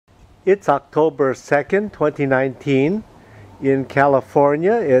It's October 2nd, 2019 in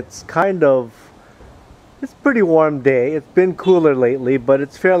California. It's a pretty warm day. It's been cooler lately, but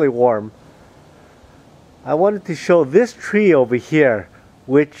it's fairly warm. I wanted to show this tree over here,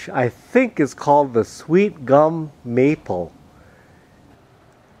 which I think is called the sweet gum maple.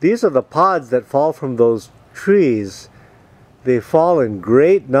 These are the pods that fall from those trees. They fall in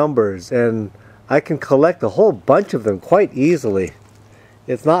great numbers, and I can collect a whole bunch of them quite easily.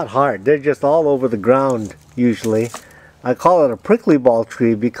 It's not hard. They're just all over the ground usually. I call it a prickly ball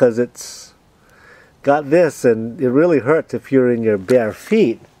tree because it's got this, and it really hurts if you're in your bare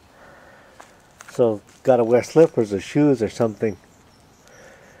feet. So gotta wear slippers or shoes or something.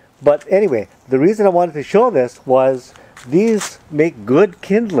 But anyway, the reason I wanted to show this was these make good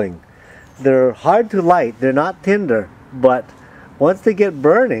kindling. They're hard to light. They're not tinder, but once they get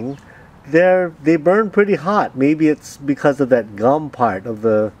burning, they burn pretty hot. Maybe it's because of that gum part of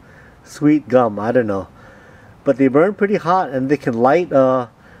the sweet gum, I don't know. But they burn pretty hot, and they can light a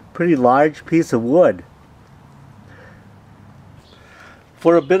pretty large piece of wood.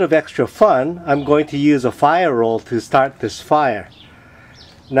 For a bit of extra fun, I'm going to use a fire roll to start this fire.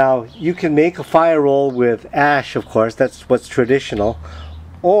 Now, you can make a fire roll with ash, of course, that's what's traditional.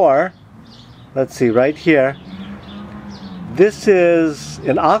 Or, let's see, right here, this is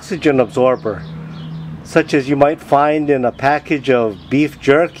an oxygen absorber, such as you might find in a package of beef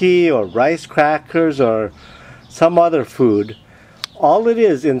jerky or rice crackers or some other food. All it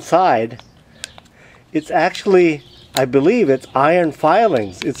is inside, it's actually, I believe it's iron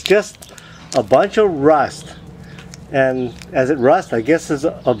filings. It's just a bunch of rust. And as it rusts, I guess it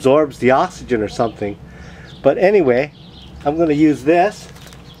absorbs the oxygen or something. But anyway, I'm going to use this.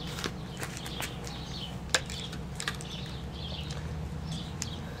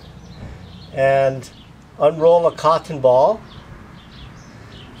 And unroll a cotton ball.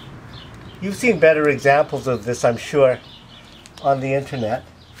 You've seen better examples of this, I'm sure, on the internet.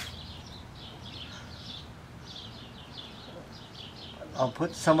 I'll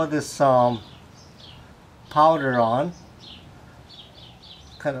put some of this powder on,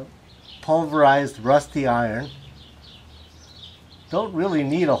 kind of pulverized rusty iron. Don't really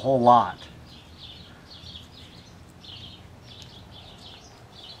need a whole lot.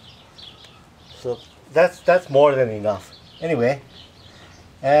 So that's more than enough. Anyway,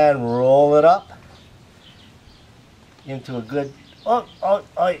 and roll it up into a good,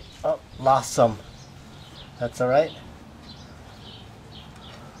 lost some. That's all right.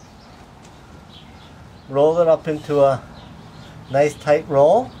 Roll it up into a nice tight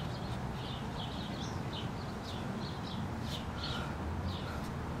roll.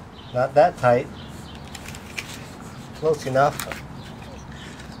 Not that tight. Close enough.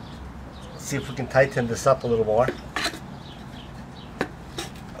 See if we can tighten this up a little more.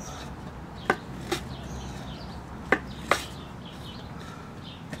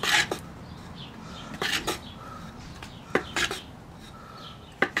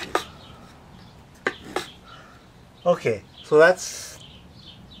 Okay, so that's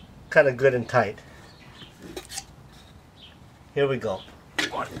kind of good and tight. Here we go.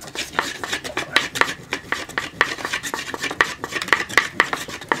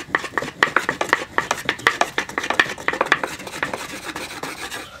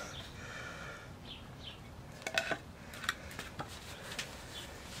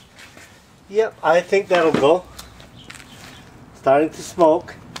 Yep, I think that'll go. Starting to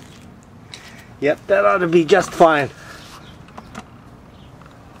smoke. Yep, that ought to be just fine.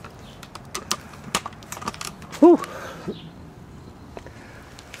 Whew.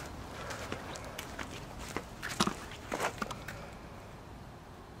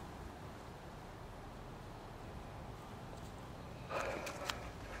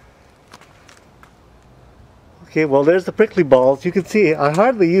 Okay, well, there's the prickly balls. You can see I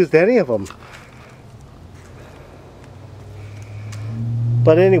hardly used any of them.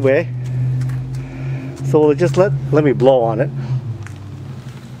 But anyway, so we'll just let me blow on it.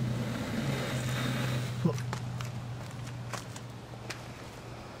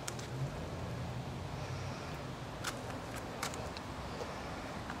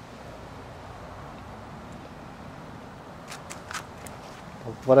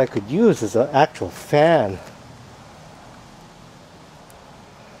 What I could use is an actual fan.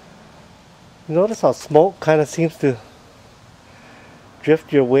 Notice how smoke kind of seems to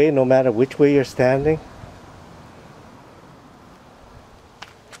drift your way no matter which way you're standing.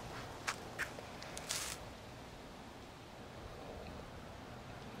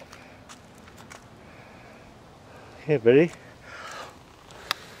 Okay, ready?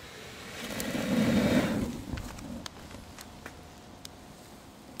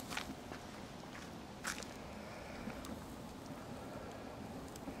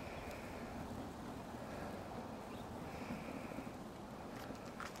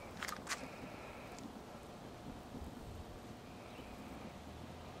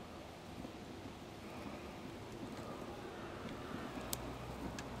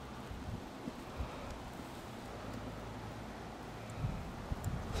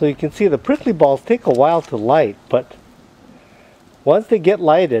 So you can see the prickly balls take a while to light, but once they get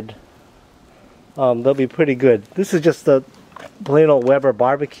lighted, they'll be pretty good. This is just a plain old Weber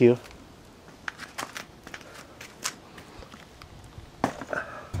barbecue.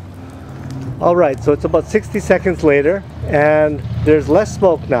 Alright, so it's about 60 seconds later, and there's less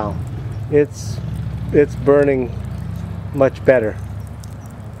smoke now. It's burning much better.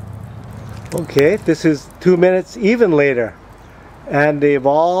 Okay, this is 2 minutes even later, and they've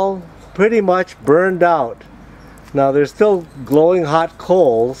all pretty much burned out. Now there's still glowing hot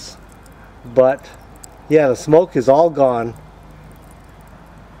coals, but yeah, the smoke is all gone,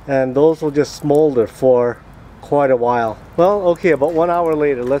 and those will just smolder for quite a while. Well, okay, about 1 hour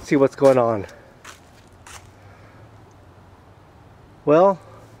later, let's see what's going on. Well,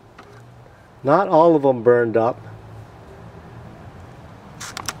 not all of them burned up,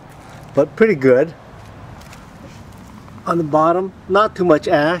 but pretty good. On the bottom, not too much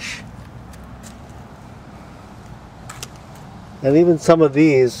ash. And even some of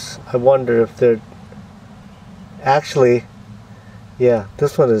these, I wonder if they're actually, yeah,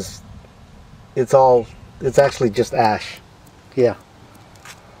 this one is, it's actually just ash. Yeah.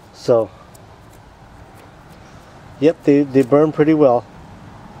 So, yep, they burn pretty well.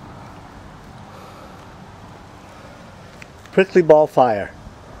 Prickly ball fire.